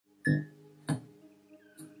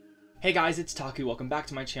Hey guys, it's Taku. Welcome back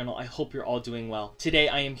to my channel. I hope you're all doing well. Today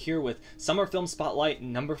I am here with Summer Film Spotlight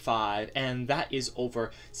number 5, and that is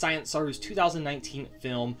over Science Saru's 2019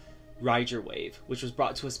 film Ride Your Wave, which was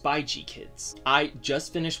brought to us by GKIDS. I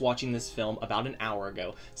just finished watching this film about an hour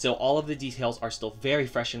ago, so all of the details are still very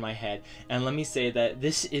fresh in my head, and let me say that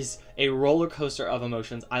this is a roller coaster of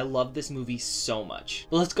emotions. I love this movie so much.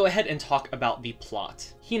 But let's go ahead and talk about the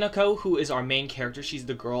plot. Hinako, who is our main character, she's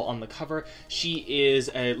the girl on the cover. She is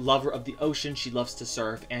a lover of the ocean, she loves to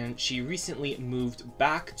surf, and she recently moved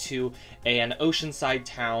back to an oceanside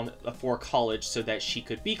town for college so that she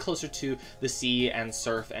could be closer to the sea and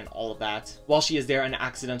surf and all of that. While she is there, an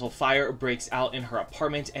accidental fire breaks out in her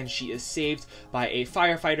apartment and she is saved by a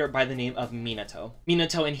firefighter by the name of Minato.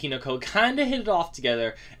 Minato and Hinako kinda hit it off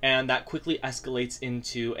together, and that quickly escalates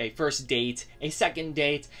into a first date, a second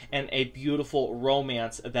date, and a beautiful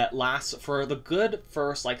romance that lasts for the good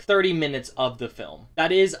first like 30 minutes of the film.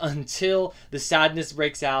 That is until the sadness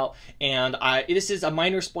breaks out, and this is a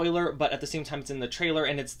minor spoiler, but at the same time it's in the trailer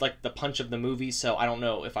and it's like the punch of the movie, so I don't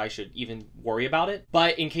know if I should even worry about it.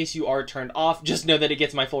 But in case you are turned off, just know that it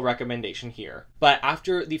gets my full recommendation here. But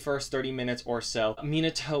after the first 30 minutes or so,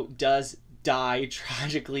 Minato does die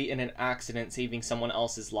tragically in an accident, saving someone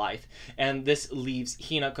else's life, and this leaves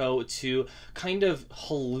Hinako to kind of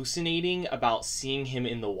hallucinating about seeing him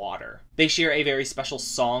in the water. They share a very special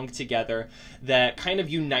song together that kind of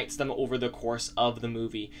unites them over the course of the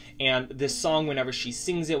movie, and this song, whenever she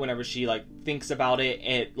sings it, whenever she like thinks about it,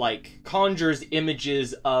 it like conjures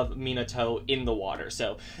images of Minato in the water.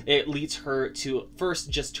 So it leads her to first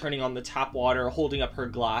just turning on the tap water, holding up her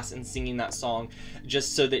glass and singing that song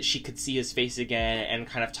just so that she could see his face again and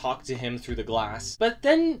kind of talk to him through the glass. But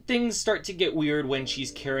then things start to get weird when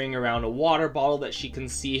she's carrying around a water bottle that she can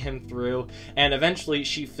see him through, and eventually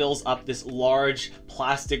she fills up this large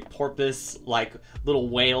plastic porpoise like little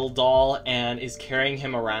whale doll and is carrying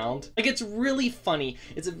him around. Like, it's really funny.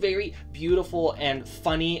 It's a very beautiful and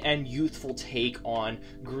funny and youthful take on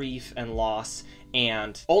grief and loss,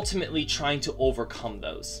 and ultimately trying to overcome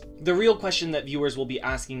those. The real question that viewers will be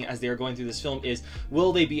asking as they are going through this film is,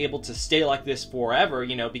 will they be able to stay like this forever,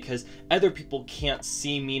 you know, because other people can't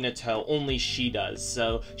see Minato, only she does.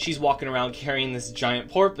 So she's walking around carrying this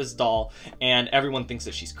giant porpoise doll and everyone thinks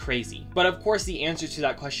that she's crazy. But of course the answer to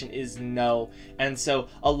that question is no, and so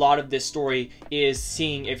a lot of this story is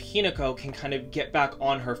seeing if Hinako can kind of get back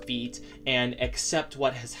on her feet and accept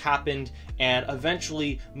what has happened and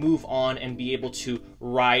eventually move on and be able to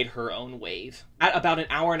ride her own wave. At about an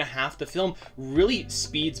hour and a half, the film really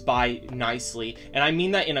speeds by nicely, and I mean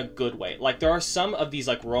that in a good way. Like, there are some of these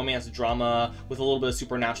like romance drama with a little bit of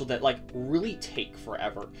supernatural that like really take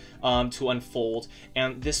forever to unfold,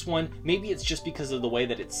 and this one, maybe it's just because of the way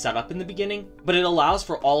that it's set up in the beginning, but it allows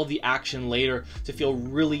for all of the action later to feel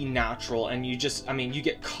really natural, and you just, I mean, you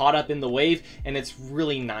get caught up in the wave and it's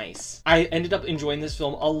really nice. I ended up enjoying this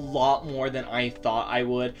film a lot more than I thought I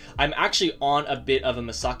would. I'm actually on a bit of a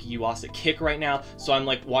Masaaki Yuasa kick right now, so I'm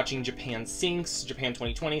like watching Japan Sinks, Japan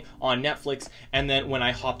 2020 on Netflix, and then when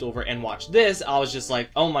I hopped over and watched this, I was just like,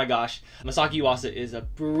 oh my gosh, Masaaki Yuasa is a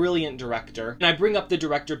brilliant director. And I bring up the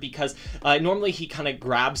director because normally he kind of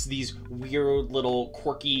grabs these weird little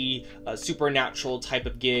quirky supernatural type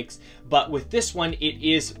of gigs, but with this one it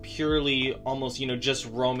is purely almost, you know, just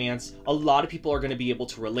romance. A lot of people are going to be able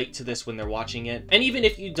to relate to this when they're watching it, and even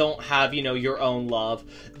if you don't have, you know, your own love,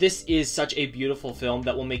 this is such a beautiful film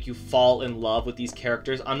that will make you fall in love with these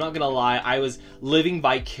characters. I'm not gonna lie, I was living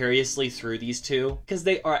vicariously through these two because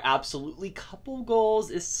they are absolutely couple goals.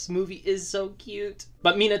 This movie is so cute.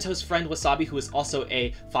 But Minato's friend Wasabi, who is also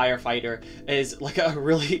a firefighter, is like a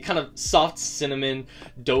really kind of soft cinnamon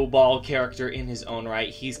dough ball character in his own right.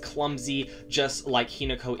 He's clumsy just like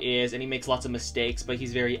Hinako is, and he makes lots of mistakes, but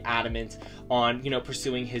he's very adamant on, you know,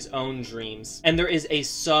 pursuing his own dreams. And there is a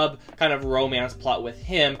sub kind of romance plot with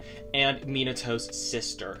him and Minato's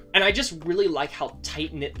sister. And I just really like how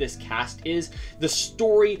tight-knit this cast is. The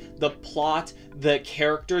story, the plot, the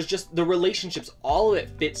characters, just the relationships, all of it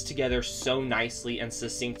fits together so nicely and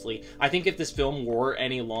succinctly. I think if this film were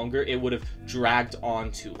any longer, it would have dragged on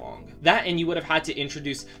too long. That, and you would have had to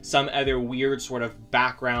introduce some other weird sort of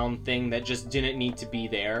background thing that just didn't need to be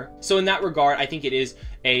there. So in that regard, I think it is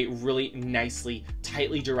a really nicely,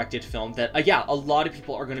 tightly directed film that, yeah, a lot of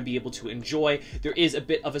people are going to be able to enjoy. There is a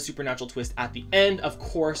bit of a supernatural twist at the end, of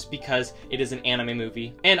course, because it is an anime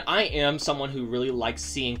movie. And I am someone who really likes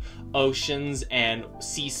seeing oceans and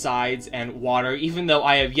seasides and water. Even though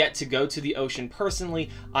I have yet to go to the ocean personally,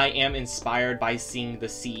 I am inspired by seeing the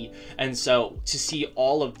sea. And so to see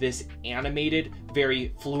all of this animated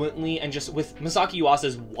very fluently and just with Masaaki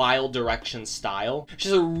Yuasa's wild direction style, it's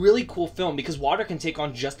just a really cool film because water can take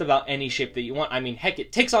on just about any shape that you want. I mean, heck,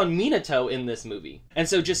 it takes on Minato in this movie. And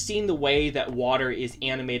so just seeing the way that water is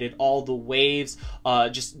animated, all the waves,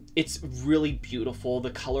 it's really beautiful.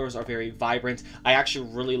 The colors are very vibrant. I actually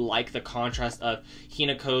really like the contrast of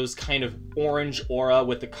Hinako's kind of orange aura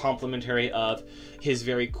with the complementary of his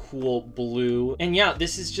very cool blue. And yeah,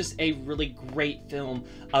 this is just a really great film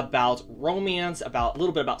about romance, about a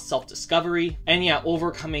little bit about self-discovery, and yeah,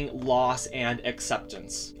 overcoming loss and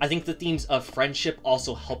acceptance. I think the themes of friendship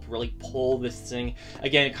also help really pull this thing,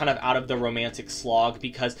 again, kind of out of the romantic slog,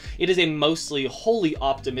 because it is a mostly wholly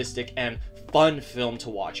optimistic and fun film to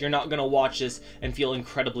watch. You're not gonna watch this and feel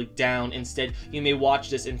incredibly down. Instead, you may watch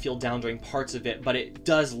this and feel down during parts of it, but it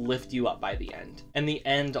does lift you up by the end. And the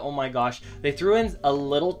end, oh my gosh, they threw in a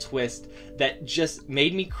little twist that just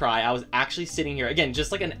made me cry. I was actually sitting here, again,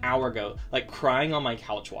 just like an hour ago, like crying on my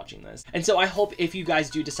couch watching this. And so I hope if you guys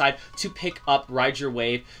do decide to pick up Ride Your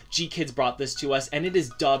Wave, GKIDS brought this to us, and it is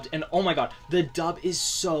dubbed, and oh my god, the dub is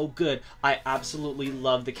so good. I absolutely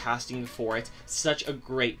love the casting for it. Such a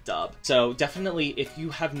great dub. So definitely, if you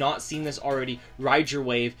have not seen this already, Ride Your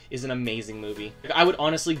Wave is an amazing movie. I would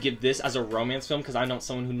honestly give this as a romance film because I'm not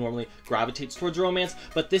someone who normally gravitates towards romance,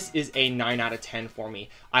 but this is a 9 out of 10 for me.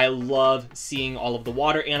 I love seeing all of the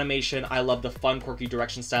water animation. I love the fun, quirky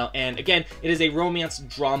direction style. And again, it is a romance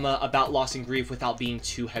drama about loss and grief without being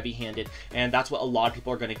too heavy-handed. And that's what a lot of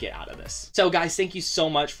people are going to get out of this. So guys, thank you so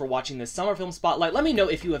much for watching this Summer Film Spotlight. Let me know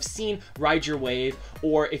if you have seen Ride Your Wave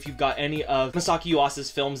or if you've got any of Masaaki Yuasa's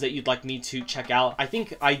films that you'd like me to check out. I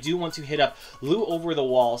think I do want to hit up Lu Over the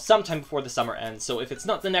Wall sometime before the summer ends. So if it's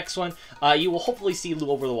not the next one, you will hopefully see Lu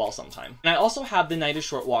Over the Wall sometime. And I also have The Night is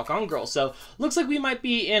Short, Walk On Girl. So looks like we might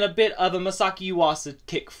be in a bit of a Masaaki Yuasa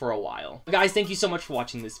kick for a while. But guys, thank you so much for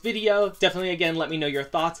watching this video. Definitely, again, let me know your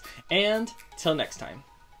thoughts, and till next time.